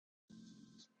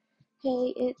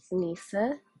Hey, it's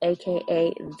Nisa,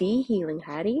 aka The Healing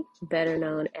Hottie, better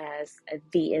known as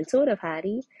The Intuitive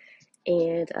Hottie,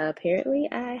 and apparently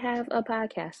I have a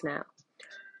podcast now.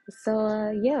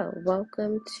 So,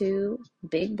 welcome to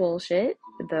Big Bullshit,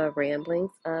 the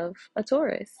ramblings of a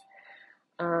Taurus.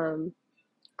 Um,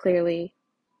 Clearly,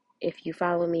 if you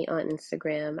follow me on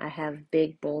Instagram, I have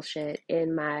Big Bullshit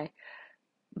in my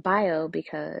bio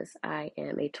because I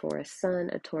am a Taurus sun,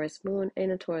 a Taurus moon,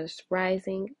 and a Taurus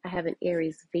rising. I have an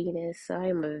Aries Venus, so I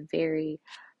am a very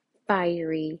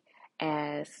fiery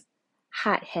as,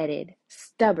 hot headed,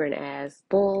 stubborn as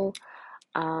bull.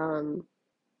 Um,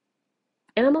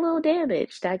 and I'm a little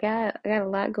damaged. I got a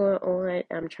lot going on.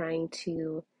 I'm trying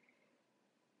to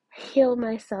heal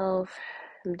myself.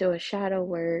 I'm doing shadow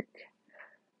work,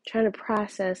 trying to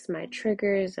process my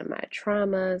triggers and my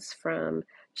traumas from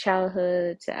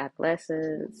childhood to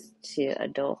adolescence to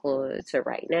adulthood to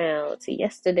right now to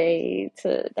yesterday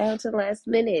to down to the last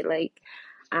minute. Like,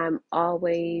 I'm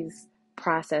always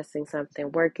processing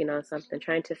something, working on something,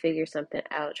 trying to figure something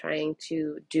out, trying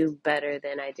to do better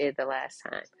than I did the last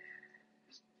time.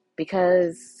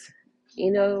 Because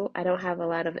I don't have a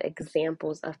lot of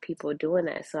examples of people doing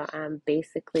that. So I'm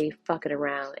basically fucking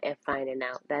around and finding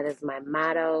out. That is my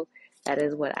motto. That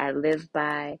is what I live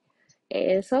by.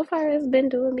 And so far, it's been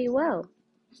doing me well.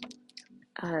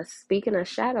 Speaking of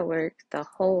shadow work, the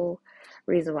whole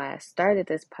reason why I started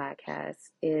this podcast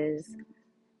is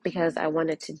because I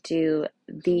wanted to do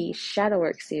the shadow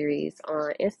work series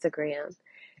on Instagram.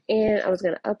 And I was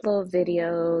going to upload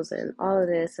videos and all of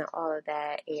this and all of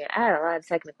that. And I had a lot of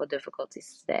technical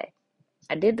difficulties today.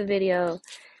 I did the video,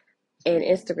 and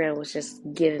Instagram was just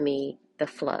giving me the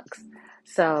flux.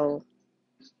 So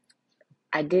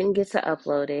I didn't get to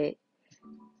upload it.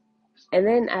 And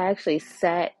then I actually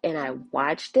sat and I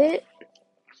watched it.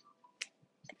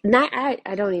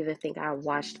 I don't even think I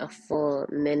watched a full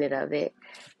minute of it.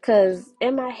 Because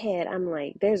in my head, I'm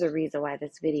like, there's a reason why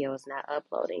this video is not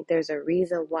uploading. There's a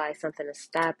reason why something is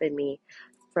stopping me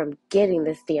from getting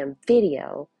this damn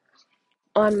video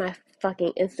on my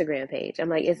fucking Instagram page. I'm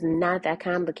like, it's not that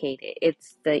complicated.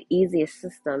 It's the easiest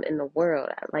system in the world.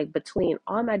 Like, between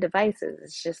all my devices,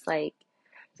 it's just like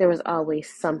there was always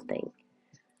something.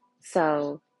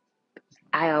 So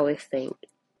I always think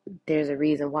there's a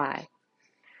reason why.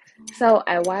 So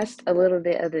I watched a little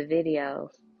bit of the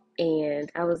video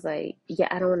and I was like, yeah,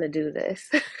 I don't want to do this.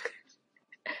 I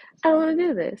don't want to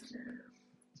do this.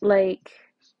 Like,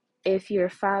 if you're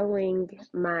following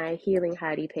my Healing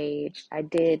Hottie page, I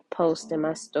did post in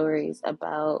my stories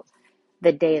about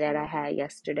the day that I had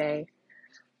yesterday.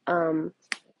 Um,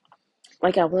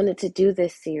 like, I wanted to do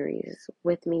this series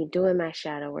with me doing my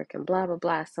shadow work and blah blah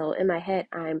blah. So in my head,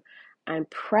 I'm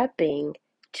prepping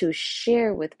to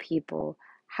share with people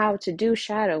how to do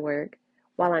shadow work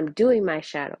while I'm doing my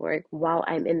shadow work, while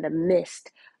I'm in the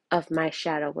midst of my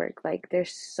shadow work. Like,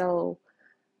 there's so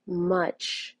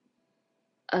much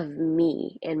of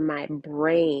me and my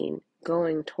brain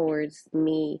going towards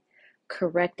me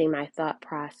correcting my thought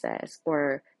process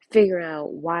or figuring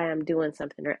out why I'm doing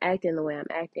something or acting the way I'm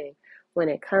acting when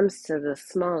it comes to the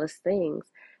smallest things,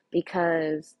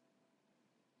 because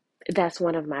that's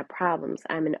one of my problems.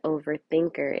 I'm an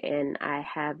overthinker and I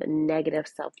have negative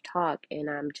self-talk, and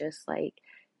I'm just like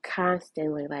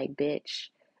constantly like, bitch,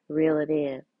 reel it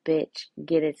in, bitch,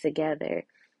 get it together.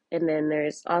 And then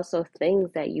there's also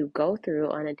things that you go through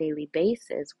on a daily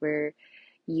basis where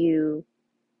you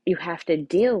you have to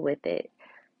deal with it.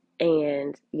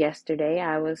 And yesterday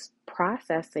I was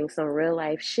processing some real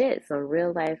life shit, some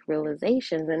real life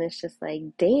realizations, and it's just like,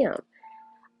 damn,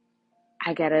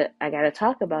 I gotta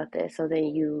talk about this. So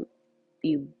then you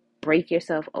break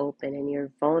yourself open and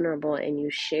you're vulnerable and you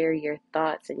share your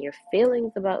thoughts and your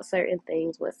feelings about certain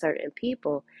things with certain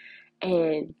people.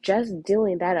 And just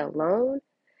doing that alone,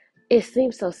 it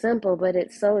seems so simple, but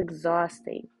it's so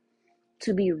exhausting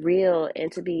to be real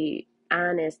and to be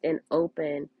honest and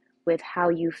open with how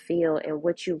you feel and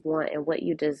what you want and what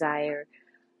you desire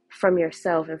from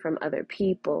yourself and from other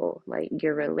people, like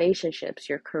your relationships,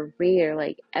 your career,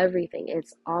 like everything.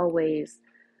 It's always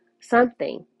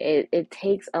something. It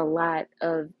takes a lot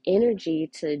of energy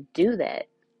to do that.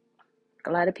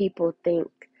 A lot of people think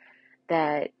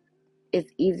that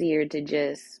it's easier to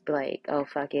just be like, oh,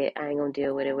 fuck it, I ain't gonna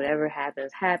deal with it. Whatever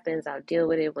happens, happens. I'll deal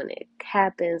with it when it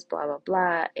happens, blah, blah,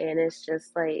 blah. And it's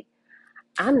just like,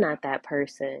 I'm not that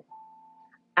person.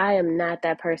 I am not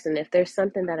that person. If there's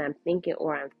something that I'm thinking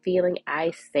or I'm feeling,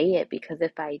 I say it, because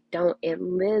if I don't, it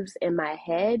lives in my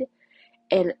head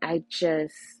and I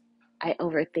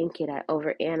overthink it, I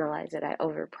overanalyze it, I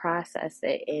overprocess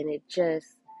it, and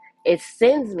it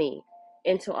sends me.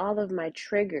 into all of my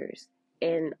triggers.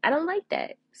 And I don't like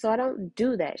that. So I don't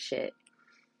do that shit.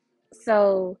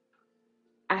 So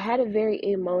I had a very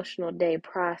emotional day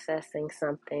processing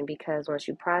something, because once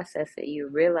you process it, you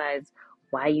realize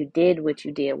why you did what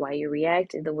you did, why you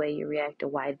reacted the way you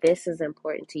reacted, why this is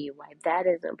important to you, why that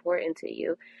is important to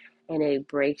you. And it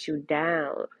breaks you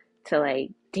down to like,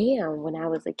 damn, when I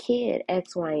was a kid,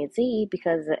 X, Y, and Z,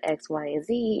 because of X, Y, and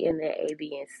Z, and then A,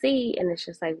 B, and C. And it's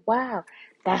just like, wow,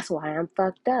 that's why I'm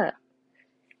fucked up.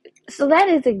 So that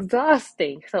is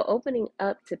exhausting. So opening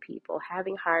up to people,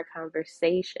 having hard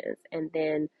conversations, and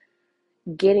then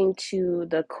getting to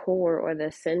the core or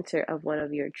the center of one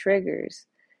of your triggers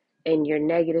and your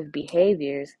negative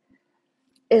behaviors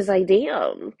is like,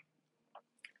 damn.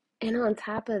 And on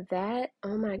top of that,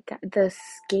 oh my God, the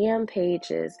scam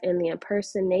pages and the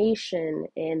impersonation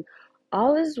and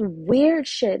all this weird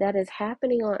shit that is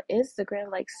happening on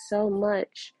Instagram, like so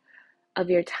much of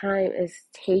your time is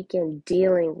taken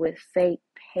dealing with fake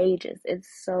pages. It's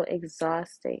so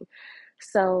exhausting.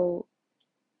 So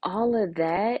all of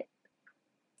that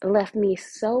left me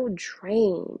so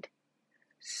drained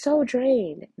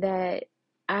that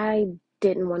I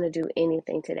didn't want to do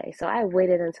anything today. So I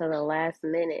waited until the last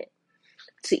minute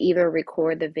to even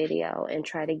record the video and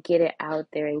try to get it out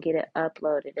there and get it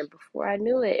uploaded. And before I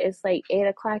knew it, it's like 8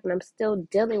 o'clock and I'm still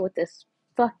dealing with this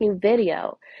fucking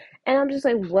video. And I'm just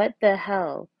like, what the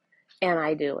hell am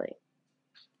I doing?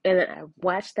 And I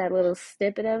watched that little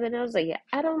snippet of it and I was like, yeah,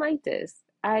 I don't like this.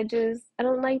 I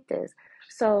don't like this.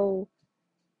 So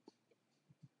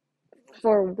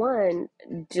for one,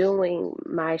 doing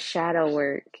my shadow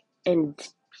work and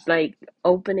like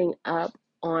opening up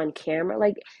on camera,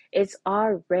 like it's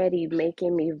already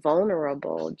making me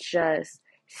vulnerable just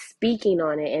speaking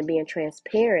on it and being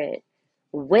transparent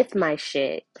with my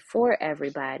shit for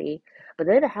everybody. But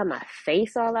then to have my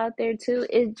face all out there too,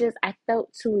 it just, I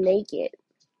felt too naked.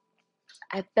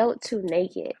 I felt too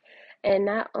naked. And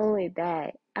not only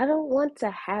that, I don't want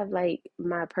to have like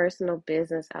my personal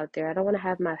business out there. I don't want to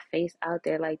have my face out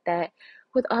there like that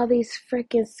with all these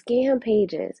freaking scam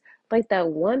pages. Like that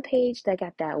one page that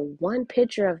got that one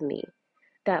picture of me.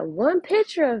 That one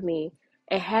picture of me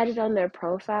and had it on their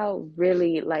profile,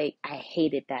 really, like, I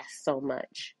hated that so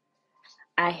much.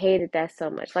 I hated that so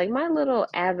much. Like my little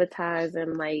avatars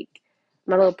and like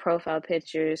my little profile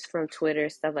pictures from Twitter,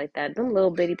 stuff like that, them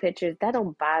little bitty pictures, that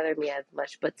don't bother me as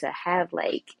much. But to have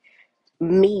like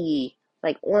me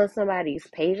like on somebody's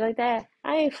page like that,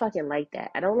 I ain't fucking like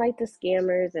that. I don't like the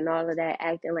scammers and all of that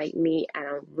acting like me. I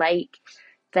don't like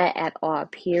that at all,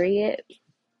 period.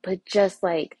 But just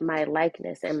like my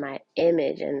likeness and my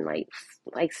image and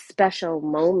like special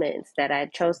moments that I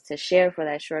chose to share for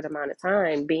that short amount of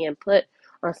time being put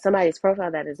on somebody's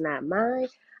profile that is not mine,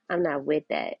 I'm not with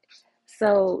that.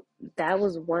 So that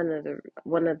was one of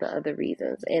the other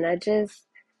reasons. And I didn't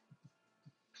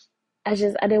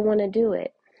want to do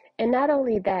it. And not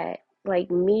only that, like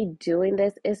me doing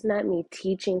this, it's not me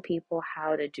teaching people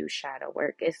how to do shadow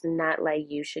work. It's not like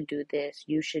you should do this,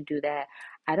 you should do that.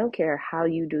 I don't care how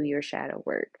you do your shadow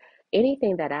work.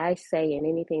 Anything that I say and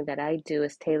anything that I do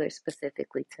is tailored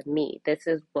specifically to me. This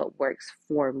is what works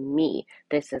for me.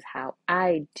 This is how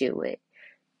I do it.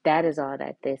 That is all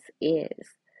that this is.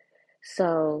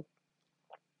 So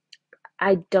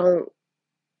I don't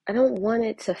I don't want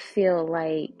it to feel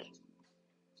like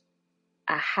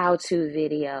a how-to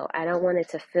video. I don't want it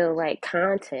to feel like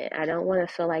content. I don't want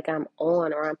to feel like I'm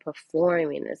on or I'm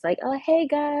performing. It's like, oh, hey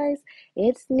guys,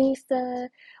 it's Nisa.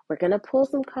 We're gonna pull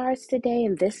some cards today,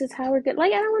 and this is how we're gonna.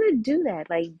 Like, I don't want to do that.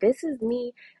 Like, this is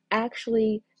me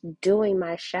actually doing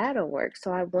my shadow work.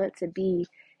 So I want to be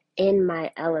in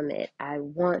my element. I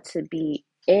want to be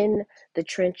in the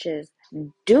trenches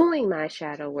doing my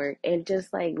shadow work and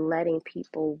just like letting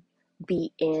people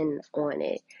be in on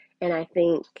it. And I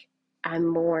think I'm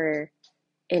more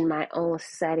in my own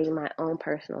setting, my own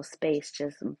personal space,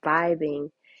 just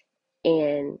vibing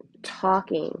and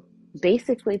talking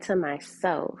basically to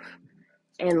myself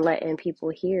and letting people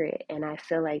hear it. And I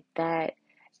feel like that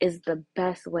is the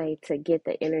best way to get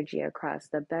the energy across,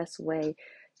 the best way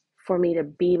for me to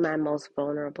be my most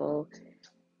vulnerable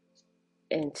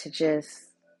and to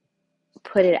just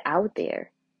put it out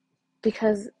there.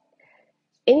 Because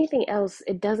anything else,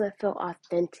 it doesn't feel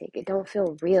authentic. It don't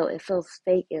feel real. It feels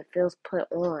fake. It feels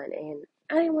put on. And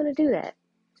I didn't want to do that.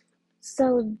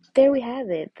 So there we have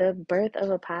it, the birth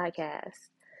of a podcast.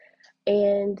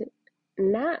 And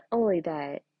not only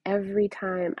that, every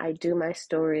time I do my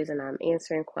stories and I'm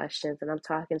answering questions and I'm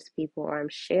talking to people or I'm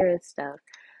sharing stuff,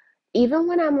 even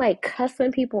when I'm like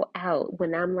cussing people out,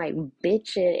 when I'm like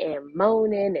bitching and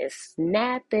moaning and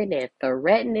snapping and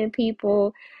threatening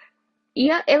people,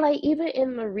 Yeah, and like even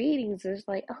in the readings, it's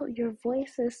like, oh, your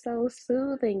voice is so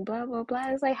soothing, blah blah blah.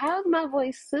 It's like, how is my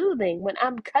voice soothing when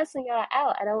I'm cussing y'all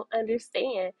out? I don't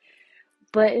understand.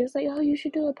 But it's like, oh, you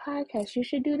should do a podcast. You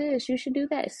should do this. You should do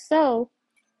that. So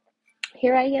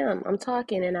here I am. I'm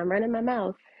talking and I'm running my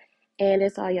mouth, and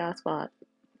it's all y'all's fault.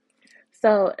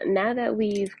 So now that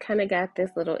we've kind of got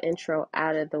this little intro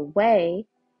out of the way,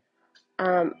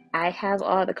 I have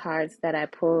all the cards that I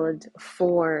pulled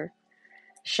for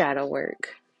shadow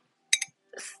work,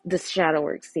 the shadow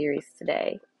work series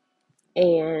today.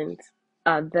 And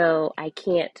although I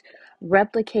can't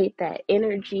replicate that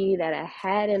energy that I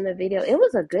had in the video, it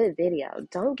was a good video.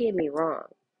 Don't get me wrong.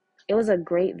 It was a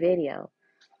great video,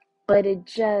 but it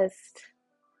just,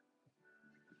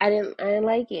 I didn't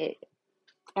like it.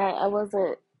 I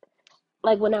wasn't,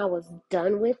 like when I was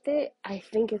done with it, I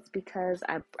think it's because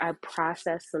I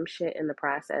processed some shit in the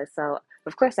process. So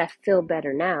of course I feel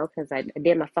better now because I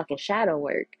did my fucking shadow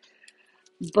work.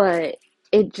 But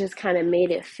it just kind of made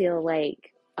it feel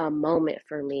like a moment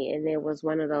for me, and it was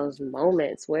one of those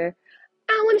moments where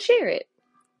I want to share it.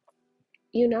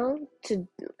 You know, to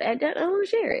I want to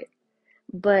share it.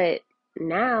 But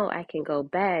now I can go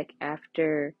back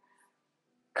after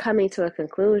coming to a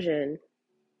conclusion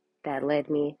that led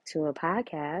me to a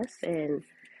podcast and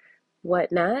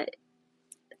whatnot.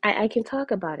 I can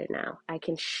talk about it now. I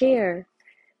can share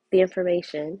the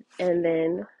information, and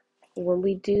then when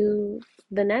we do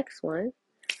the next one,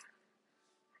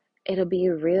 it'll be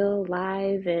real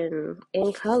live and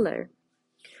in color.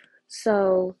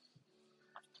 So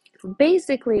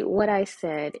basically, what I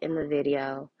said in the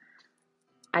video,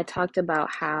 I talked about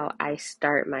how I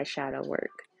start my shadow work.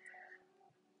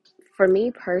 For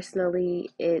me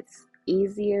personally, it's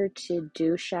easier to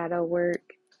do shadow work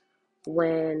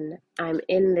when I'm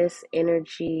in this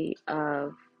energy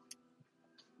of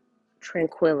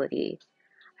tranquility.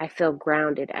 I feel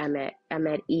grounded. I'm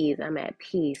at ease. I'm at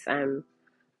peace. I'm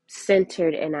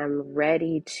centered and I'm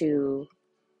ready to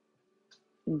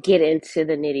get into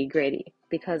the nitty gritty.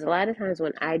 Because a lot of times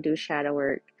when I do shadow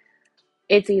work,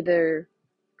 it's either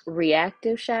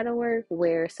reactive shadow work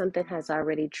where something has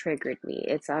already triggered me,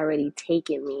 it's already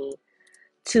taken me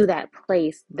to that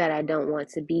place that I don't want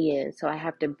to be in. So I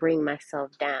have to bring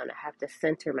myself down, I have to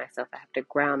center myself, I have to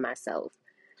ground myself.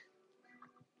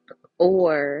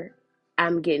 Or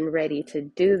I'm getting ready to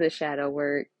do the shadow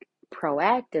work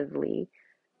proactively,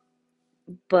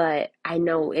 but I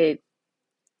know it,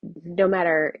 no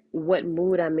matter what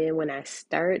mood I'm in when I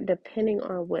start, depending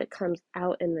on what comes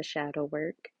out in the shadow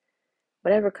work,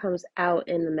 whatever comes out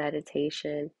in the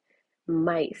meditation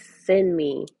might send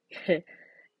me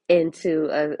into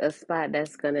a spot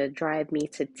that's going to drive me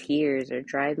to tears or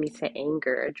drive me to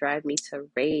anger or drive me to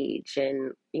rage.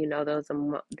 And, you know,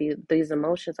 these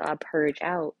emotions all purge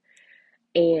out.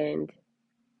 And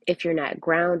if you're not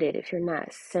grounded, if you're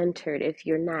not centered, if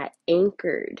you're not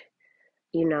anchored,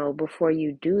 you know, before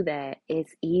you do that,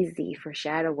 it's easy for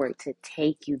shadow work to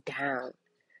take you down.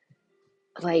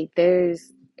 Like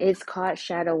it's called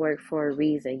shadow work for a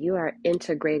reason. You are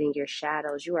integrating your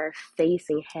shadows. You are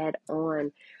facing head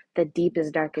on the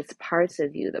deepest, darkest parts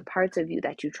of you, the parts of you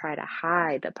that you try to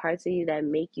hide, the parts of you that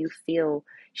make you feel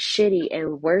shitty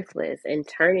and worthless, and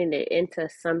turning it into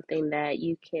something that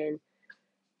you can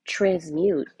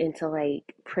transmute into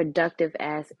like productive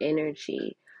ass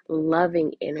energy,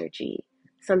 loving energy,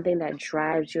 something that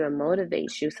drives you and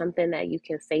motivates you, something that you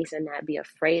can face and not be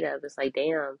afraid of. It's like,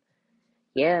 damn,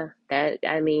 yeah,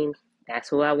 I mean, that's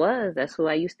who I was, that's who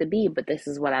I used to be, but this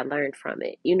is what I learned from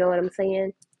it. You know what I'm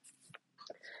saying?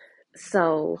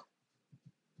 So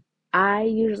I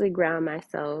usually ground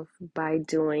myself by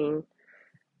doing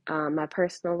my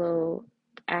personal little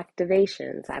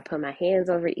activations. I put my hands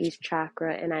over each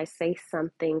chakra and I say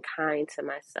something kind to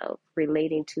myself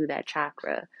relating to that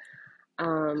chakra.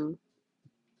 Um,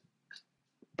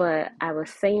 but I was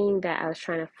saying that I was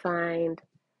trying to find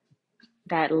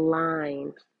that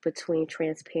line between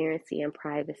transparency and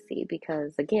privacy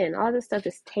because, again, all this stuff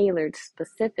is tailored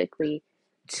specifically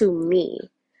to me.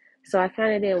 So I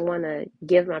kind of didn't want to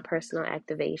give my personal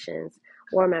activations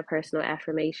or my personal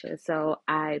affirmations. So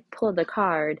I pulled a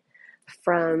card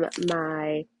from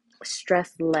my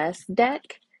Stress Less deck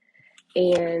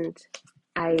and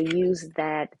I used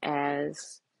that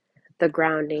as the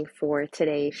grounding for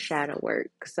today's shadow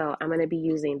work. So I'm going to be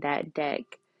using that deck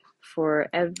for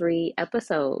every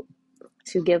episode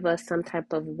to give us some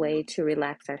type of way to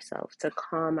relax ourselves, to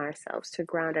calm ourselves, to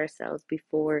ground ourselves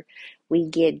before we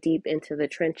get deep into the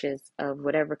trenches of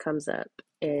whatever comes up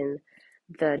in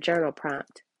the journal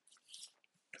prompt.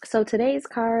 So today's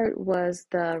card was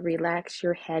the relax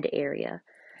your head area.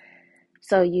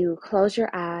 So you close your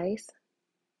eyes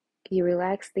You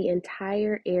relax the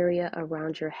entire area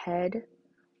around your head,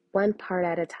 one part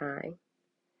at a time.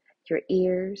 Your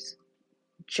ears,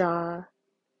 jaw,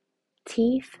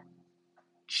 teeth,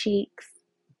 cheeks,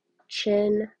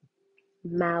 chin,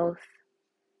 mouth,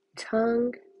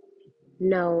 tongue,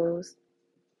 nose,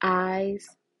 eyes,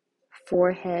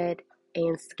 forehead,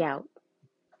 and scalp.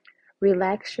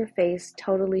 Relax your face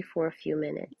totally for a few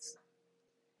minutes.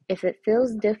 If it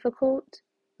feels difficult,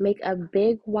 make a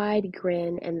big wide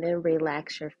grin and then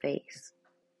relax your face.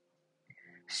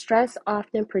 Stress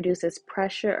often produces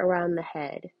pressure around the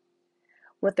head.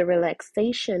 With the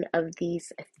relaxation of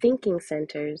these thinking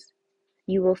centers,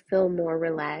 you will feel more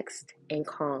relaxed and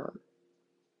calm.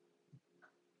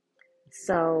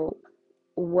 So,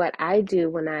 what I do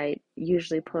when I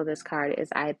usually pull this card is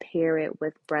I pair it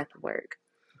with breath work.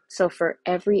 So, for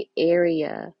every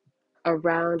area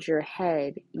around your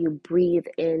head, you breathe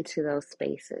into those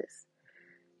spaces.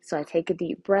 So, I take a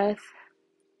deep breath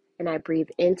and I breathe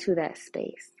into that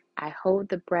space. I hold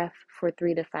the breath for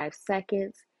 3 to 5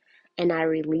 seconds and I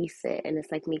release it. And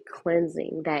it's like me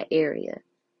cleansing that area.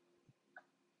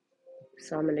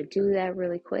 So I'm going to do that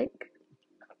really quick.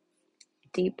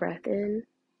 Deep breath in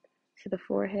to the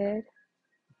forehead.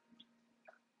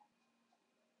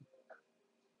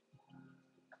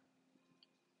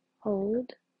 Hold.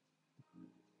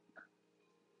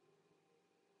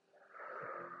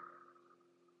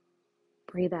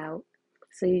 Breathe out.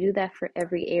 So you do that for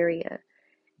every area.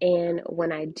 And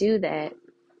when I do that,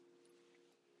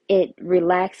 it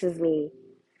relaxes me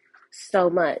so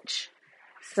much.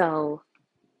 So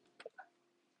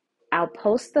I'll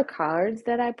post the cards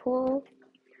that I pull,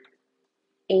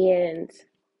 and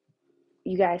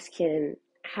you guys can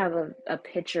have a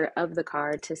picture of the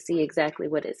card to see exactly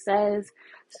what it says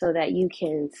so that you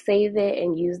can save it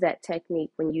and use that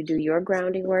technique when you do your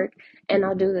grounding work. And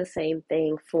I'll do the same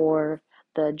thing for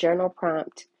the journal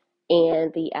prompt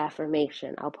and the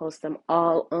affirmation. I'll post them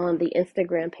all on the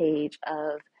Instagram page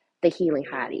of the Healing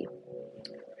Hottie.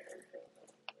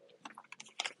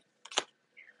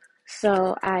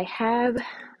 So I have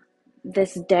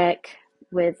this deck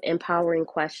with empowering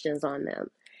questions on them.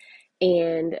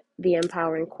 And the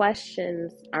empowering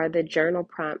questions are the journal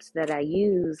prompts that I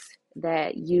use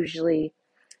that usually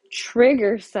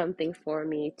trigger something for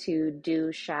me to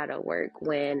do shadow work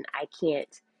when I can't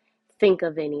think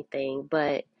of anything.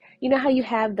 But you know how you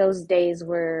have those days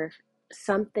where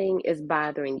something is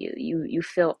bothering you. You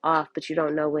feel off, but you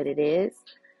don't know what it is.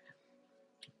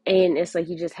 And it's like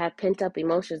you just have pent up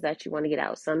emotions that you want to get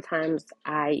out. Sometimes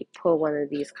I pull one of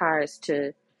these cards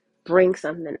to bring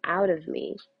something out of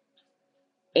me.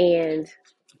 And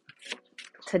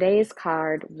today's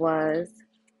card was,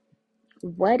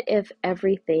 what if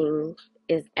everything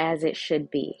is as it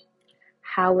should be?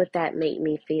 How would that make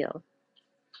me feel?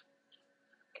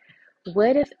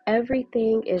 What if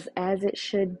everything is as it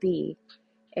should be?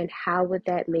 And how would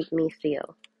that make me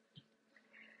feel?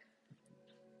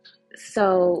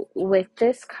 So with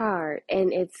this card,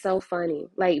 and it's so funny,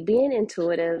 like being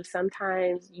intuitive,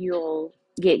 sometimes you'll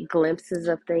get glimpses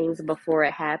of things before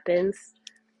it happens.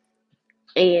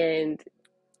 And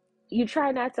you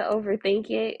try not to overthink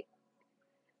it,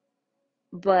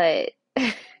 but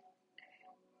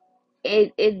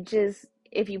it just,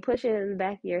 if you push it in the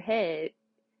back of your head,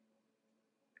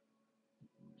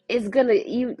 it's gonna,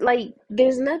 you like,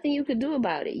 there's nothing you could do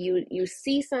about it. You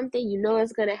see something, you know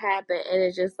it's gonna happen, and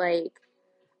it's just like,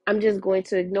 I'm just going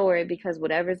to ignore it because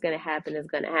whatever's gonna happen is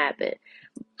gonna happen.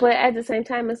 But at the same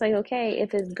time, it's like, okay,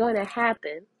 if it's gonna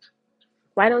happen,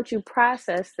 why don't you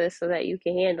process this so that you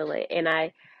can handle it? And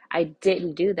I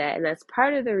didn't do that, and that's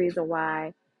part of the reason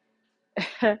why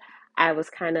I was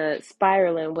kind of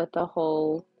spiraling with the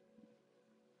whole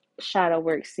shadow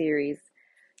work series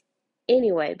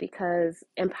anyway, because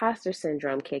imposter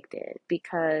syndrome kicked in.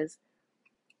 Because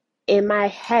in my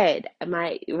head,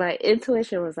 my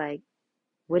intuition was like,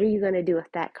 what are you going to do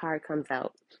if that card comes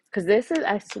out? Because this is,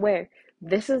 I swear,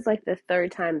 this is like the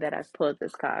third time that I've pulled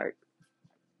this card.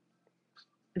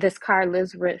 This card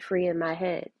lives rent free in my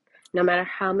head. No matter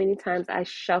how many times I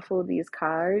shuffle these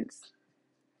cards,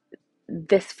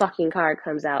 this fucking card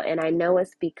comes out. And I know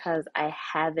it's because I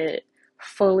haven't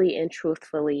fully and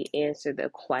truthfully answered the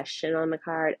question on the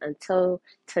card until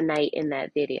tonight in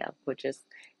that video, which is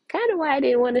kind of why I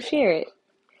didn't want to share it.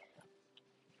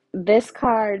 This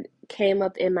card came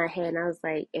up in my head, and I was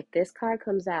like, if this card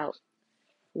comes out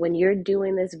when you're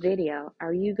doing this video,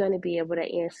 are you going to be able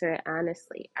to answer it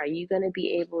honestly? Are you going to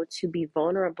be able to be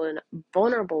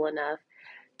vulnerable enough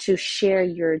to share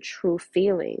your true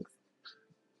feelings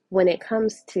when it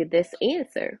comes to this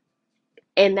answer?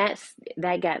 And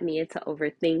that got me into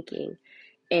overthinking.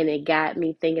 And it got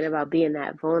me thinking about being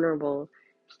that vulnerable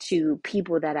to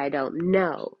people that I don't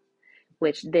know,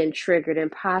 which then triggered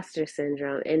imposter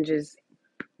syndrome and just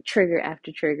trigger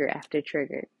after trigger after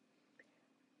trigger.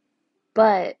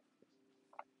 But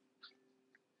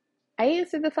I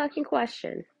answered the fucking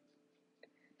question.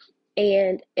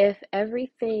 And if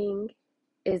everything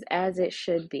is as it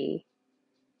should be,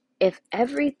 if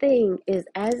everything is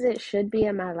as it should be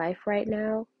in my life right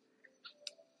now,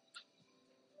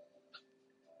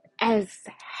 as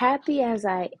happy as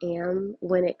I am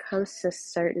when it comes to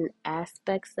certain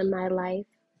aspects of my life,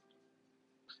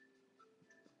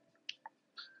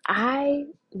 I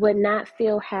would not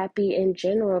feel happy in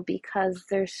general because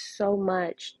there's so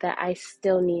much that I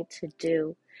still need to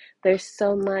do. There's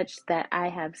so much that I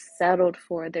have settled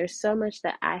for. There's so much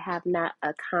that I have not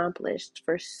accomplished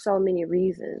for so many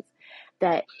reasons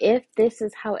that if this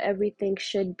is how everything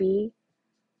should be,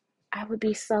 I would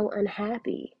be so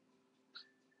unhappy.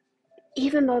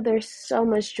 Even though there's so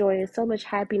much joy and so much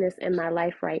happiness in my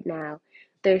life right now,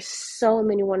 there's so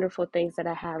many wonderful things that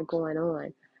I have going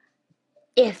on.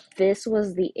 If this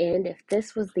was the end, if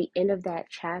this was the end of that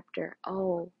chapter,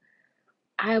 oh,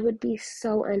 I would be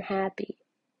so unhappy.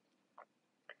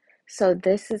 So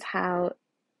this is how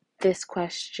this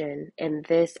question and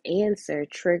this answer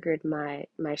triggered my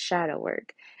shadow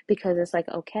work, because it's like,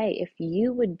 okay, if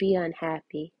you would be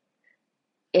unhappy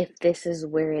if this is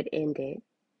where it ended,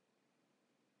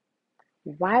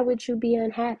 why would you be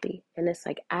unhappy? And it's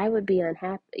like, I would be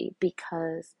unhappy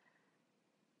because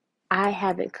I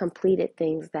haven't completed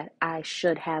things that I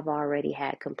should have already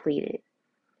had completed.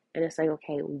 And it's like,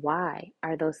 okay, why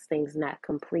are those things not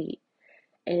complete?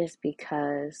 And it's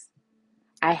because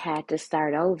I had to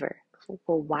start over.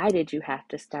 Well, why did you have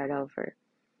to start over?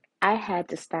 I had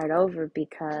to start over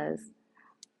because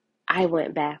I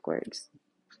went backwards.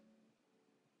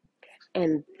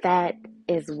 And that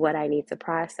is what I need to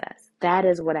process. That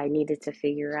is what I needed to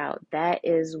figure out. That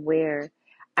is where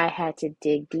I had to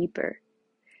dig deeper,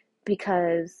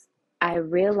 because I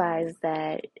realized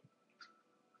that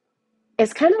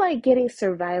it's kind of like getting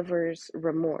survivor's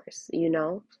remorse, you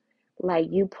know? Like,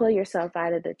 you pull yourself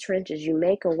out of the trenches, you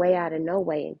make a way out of no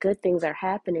way, and good things are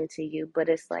happening to you, but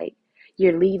it's like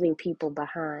you're leaving people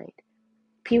behind.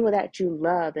 People that you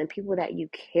love and people that you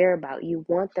care about. You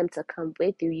want them to come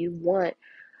with you. You want,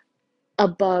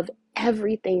 above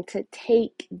everything, to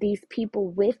take these people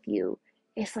with you.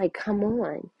 It's like, come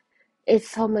on. It's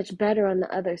so much better on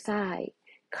the other side.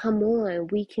 Come on,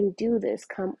 we can do this.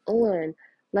 Come on,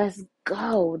 let's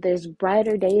go. There's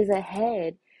brighter days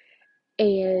ahead.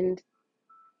 And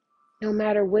no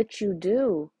matter what you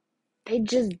do, they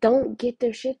just don't get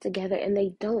their shit together and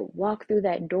they don't walk through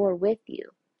that door with you.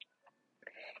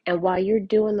 And while you're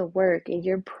doing the work and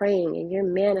you're praying and you're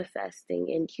manifesting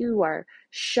and you are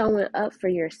showing up for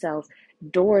yourself,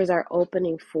 doors are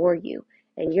opening for you.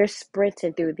 And you're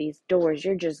sprinting through these doors.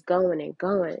 You're just going and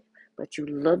going. But you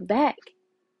look back,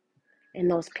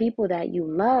 and those people that you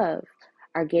love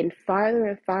are getting farther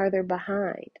and farther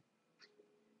behind.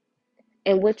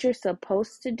 And what you're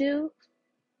supposed to do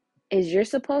is you're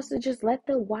supposed to just let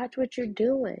them watch what you're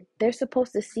doing. They're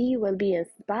supposed to see you and be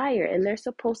inspired, and they're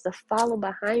supposed to follow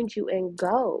behind you and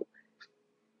go.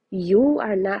 You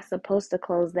are not supposed to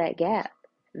close that gap.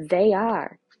 They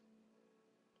are.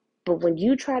 But when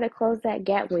you try to close that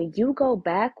gap, when you go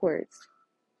backwards,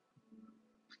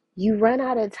 you run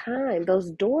out of time.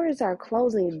 Those doors are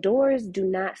closing. Doors do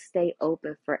not stay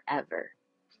open forever.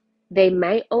 They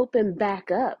might open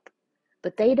back up,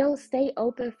 but they don't stay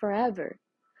open forever.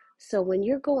 So when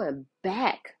you're going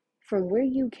back from where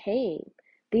you came,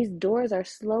 these doors are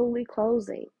slowly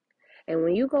closing. And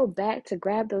when you go back to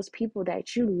grab those people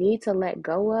that you need to let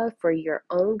go of for your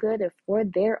own good and for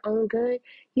their own good,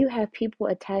 you have people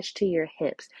attached to your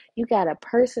hips. You got a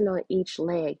person on each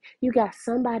leg. You got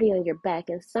somebody on your back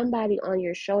and somebody on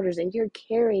your shoulders, and you're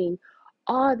carrying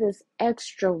all this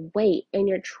extra weight and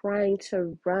you're trying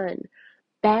to run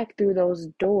back through those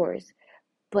doors,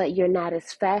 but you're not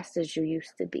as fast as you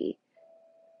used to be,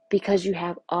 because you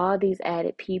have all these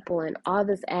added people and all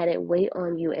this added weight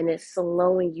on you, and it's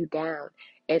slowing you down.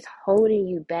 It's holding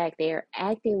you back. They are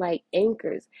acting like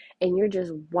anchors, and you're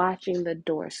just watching the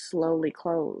door slowly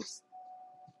close.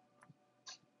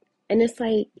 And it's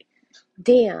like,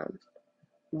 damn,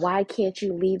 why can't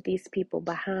you leave these people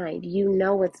behind? You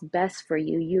know it's best for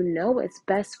you. You know it's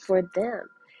best for them.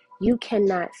 You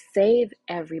cannot save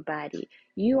everybody.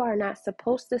 You are not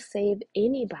supposed to save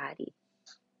anybody.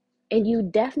 And you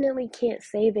definitely can't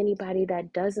save anybody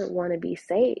that doesn't want to be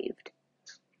saved.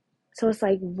 So it's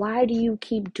like, why do you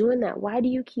keep doing that? Why do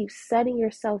you keep setting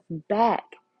yourself back?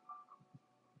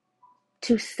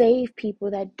 to save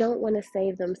people that don't want to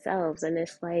save themselves. And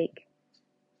it's like,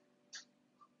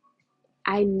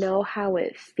 I know how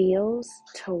it feels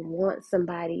to want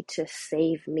somebody to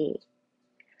save me.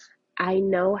 I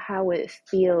know how it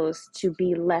feels to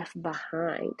be left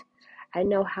behind. I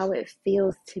know how it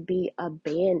feels to be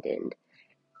abandoned.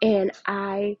 And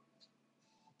I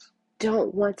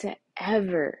don't want to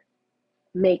ever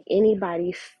make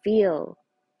anybody feel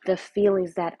the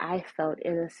feelings that I felt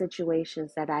in the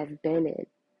situations that I've been in.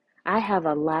 I have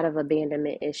a lot of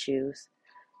abandonment issues,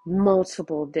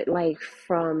 multiple, like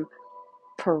from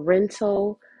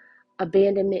parental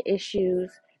abandonment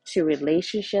issues to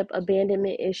relationship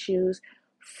abandonment issues,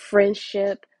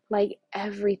 friendship, like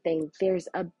everything. There's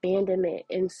abandonment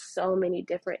in so many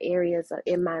different areas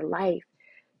in my life.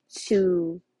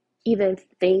 To even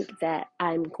think that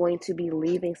I'm going to be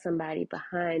leaving somebody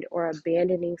behind or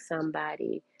abandoning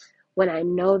somebody when I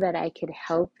know that I could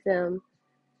help them.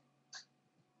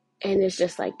 And it's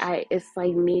just like it's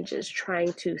like me just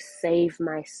trying to save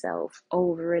myself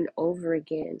over and over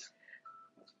again.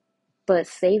 But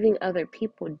saving other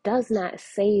people does not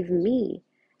save me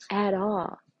at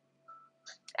all.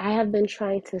 I have been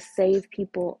trying to save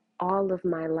people all of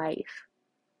my life.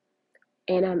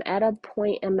 And I'm at a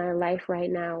point in my life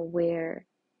right now where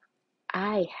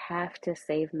I have to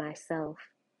save myself.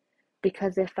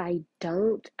 Because if I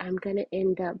don't, I'm going to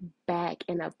end up back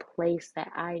in a place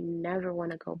that I never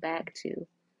want to go back to.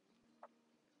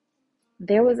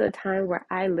 There was a time where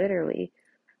I literally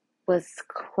was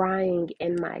crying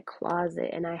in my closet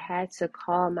and I had to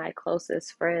call my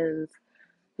closest friends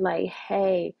like,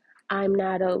 hey, I'm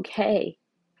not okay.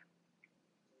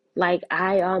 Like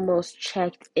I almost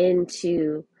checked in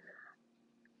somewhere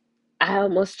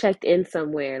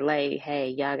like, hey,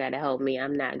 y'all gotta help me.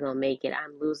 I'm not gonna make it.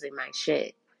 I'm losing my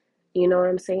shit. You know what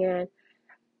I'm saying?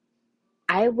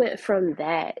 I went from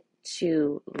that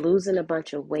to losing a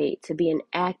bunch of weight, to being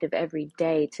active every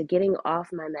day, to getting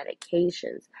off my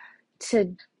medications,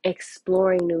 to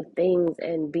exploring new things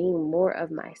and being more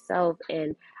of myself.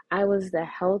 And I was the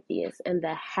healthiest and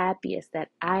the happiest that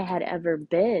I had ever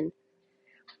been.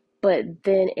 But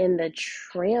then in the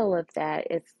trail of that,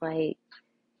 it's like,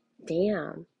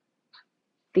 damn,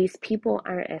 these people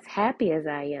aren't as happy as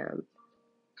I am.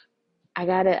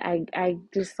 I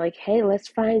just like, hey, let's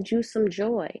find you some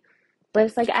joy. But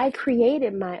it's like I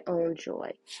created my own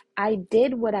joy. I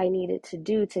did what I needed to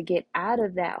do to get out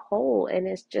of that hole. And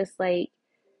it's just like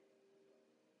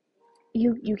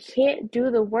you can't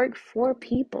do the work for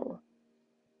people.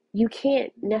 You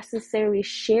can't necessarily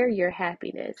share your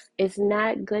happiness. It's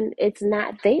not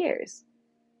theirs.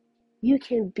 You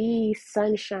can be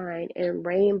sunshine and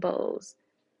rainbows,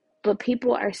 but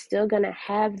people are still going to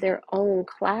have their own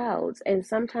clouds. And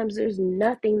sometimes there's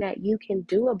nothing that you can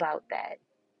do about that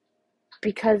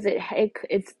because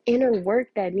it's inner work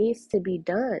that needs to be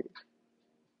done.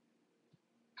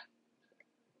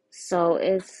 So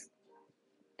it's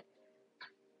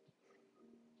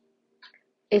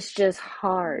just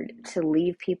hard to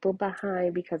leave people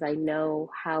behind because I know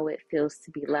how it feels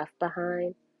to be left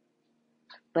behind.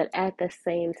 But at the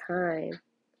same time,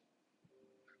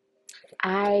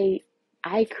 I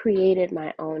I created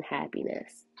my own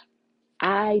happiness.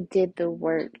 I did the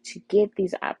work to get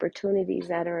these opportunities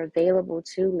that are available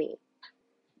to me.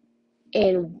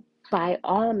 And by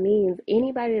all means,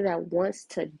 anybody that wants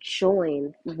to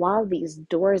join while these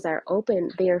doors are open,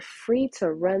 they are free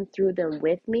to run through them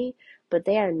with me, but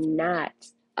they are not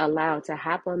allowed to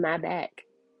hop on my back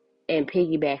and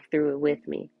piggyback through it with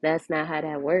me. That's not how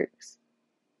that works.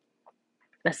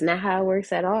 That's not how it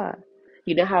works at all.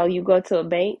 You know how you go to a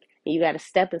bank and you got to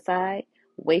step aside,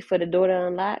 wait for the door to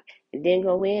unlock, and then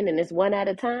go in, and it's one at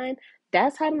a time?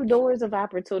 That's how the doors of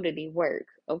opportunity work,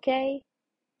 okay?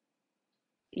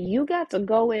 You got to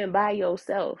go in by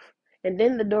yourself, and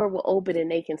then the door will open and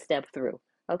they can step through,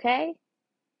 okay?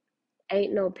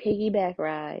 Ain't no piggyback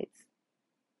rides.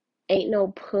 Ain't no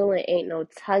pulling, ain't no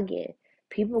tugging.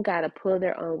 People got to pull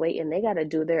their own weight and they got to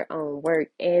do their own work,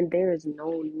 and there is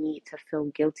no need to feel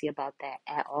guilty about that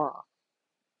at all.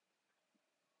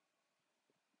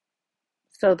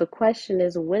 So the question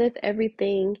is, what if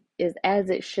everything is as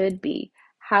it should be?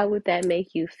 How would that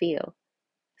make you feel?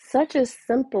 Such a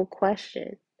simple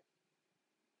question,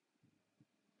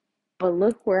 but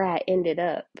look where I ended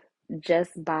up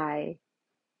just by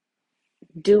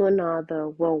doing all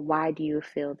the, well, why do you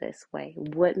feel this way?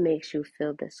 What makes you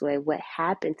feel this way? What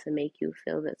happened to make you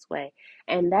feel this way?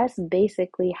 And that's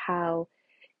basically how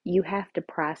you have to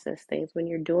process things when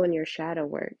you're doing your shadow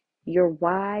work. Your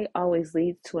why always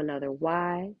leads to another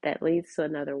why that leads to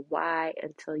another why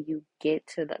until you get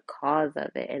to the cause of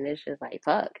it. And it's just like,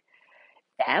 fuck.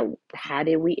 that, how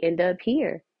did we end up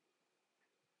here?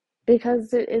 Because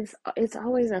it's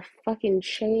always a fucking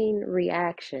chain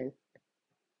reaction.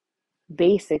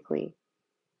 Basically,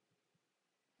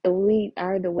 we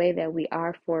are the way that we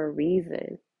are for a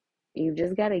reason. You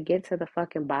just got to get to the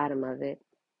fucking bottom of it.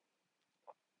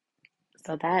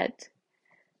 So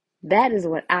that is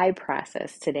what I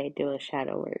processed today doing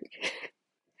shadow work.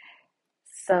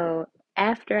 So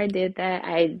after I did that,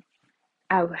 I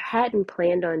hadn't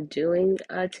planned on doing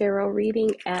a tarot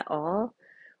reading at all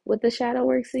with the shadow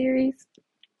work series,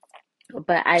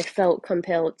 but I felt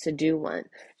compelled to do one.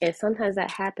 And sometimes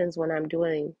that happens when I'm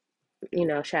doing,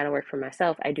 shadow work for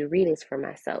myself. I do readings for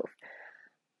myself.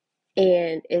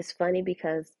 And it's funny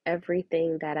because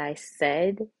everything that I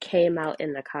said came out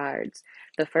in the cards.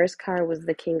 The first card was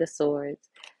the King of Swords,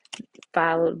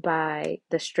 followed by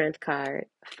the Strength card,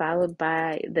 followed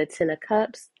by the Ten of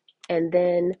Cups, and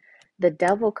then the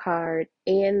Devil card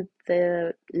and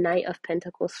the Knight of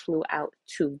Pentacles flew out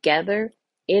together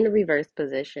in reverse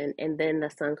position, and then the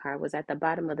Sun card was at the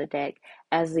bottom of the deck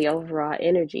as the overall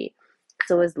energy.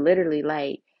 So it's literally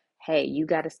like, hey, you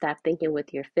got to stop thinking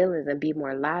with your feelings and be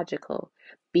more logical,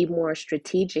 be more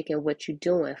strategic in what you're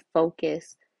doing,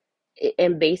 focus,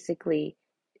 and basically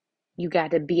you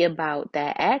got to be about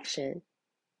that action.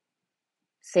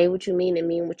 Say what you mean and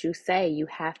mean what you say. You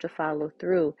have to follow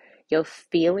through. Your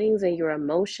feelings and your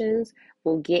emotions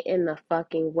will get in the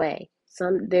fucking way.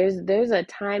 There's a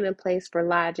time and place for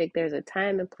logic, there's a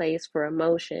time and place for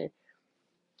emotion.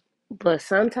 But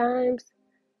sometimes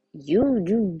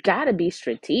you gotta be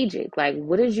strategic. Like,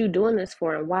 what is you doing this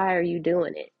for and why are you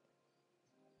doing it?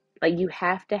 Like, you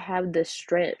have to have the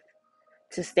strength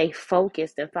to stay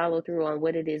focused and follow through on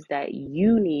what it is that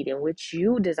you need and which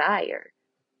you desire.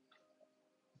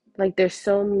 Like, there's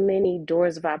so many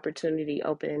doors of opportunity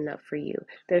opening up for you.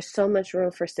 There's so much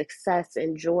room for success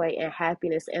and joy and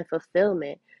happiness and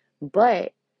fulfillment.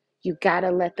 But you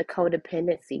gotta let the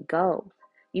codependency go.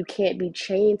 You can't be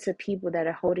chained to people that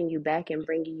are holding you back and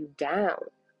bringing you down.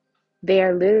 They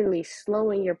are literally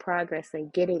slowing your progress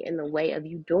and getting in the way of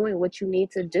you doing what you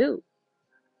need to do.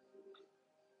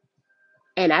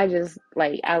 And I just,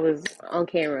 like, I was on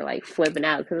camera, like, flipping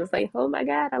out because it's like, oh my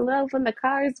God, I love when the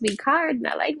cards be carding.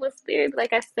 I like when spirit,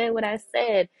 like, I said what I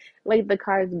said. Like, the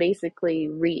cards basically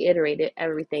reiterated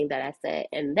everything that I said.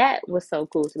 And that was so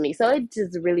cool to me. So it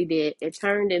just really did. It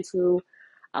turned into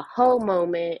a whole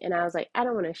moment. And I was like, I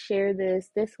don't want to share this.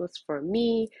 This was for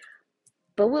me,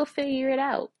 but we'll figure it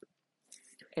out.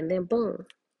 And then, boom,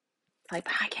 it's like,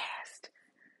 podcast.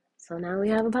 So now we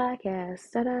have a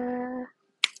podcast. Ta-da!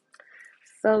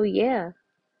 So, yeah.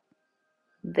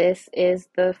 This is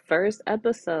the first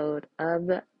episode of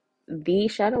the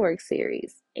Shadowwork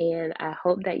series, and I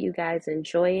hope that you guys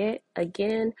enjoy it.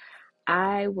 Again,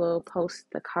 I will post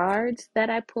the cards that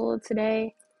I pulled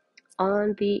today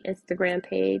on the Instagram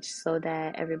page so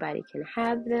that everybody can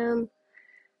have them.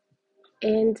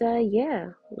 And yeah,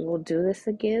 we'll do this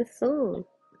again soon.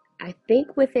 I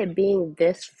think with it being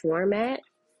this format,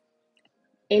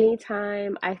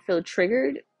 anytime I feel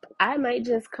triggered, I might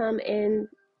just come in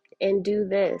and do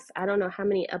this. I don't know how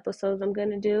many episodes I'm going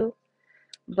to do,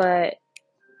 but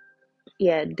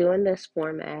yeah, doing this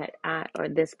format or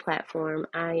this platform,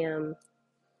 I am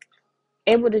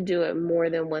able to do it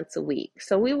more than once a week.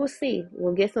 So we will see.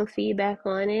 We'll get some feedback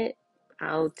on it.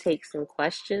 I'll take some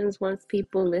questions once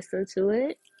people listen to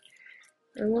it,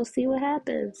 and we'll see what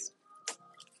happens.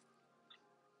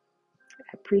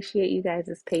 I appreciate you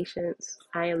guys' patience.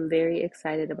 I am very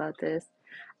excited about this.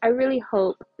 I really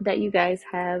hope that you guys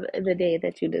have the day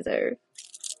that you deserve.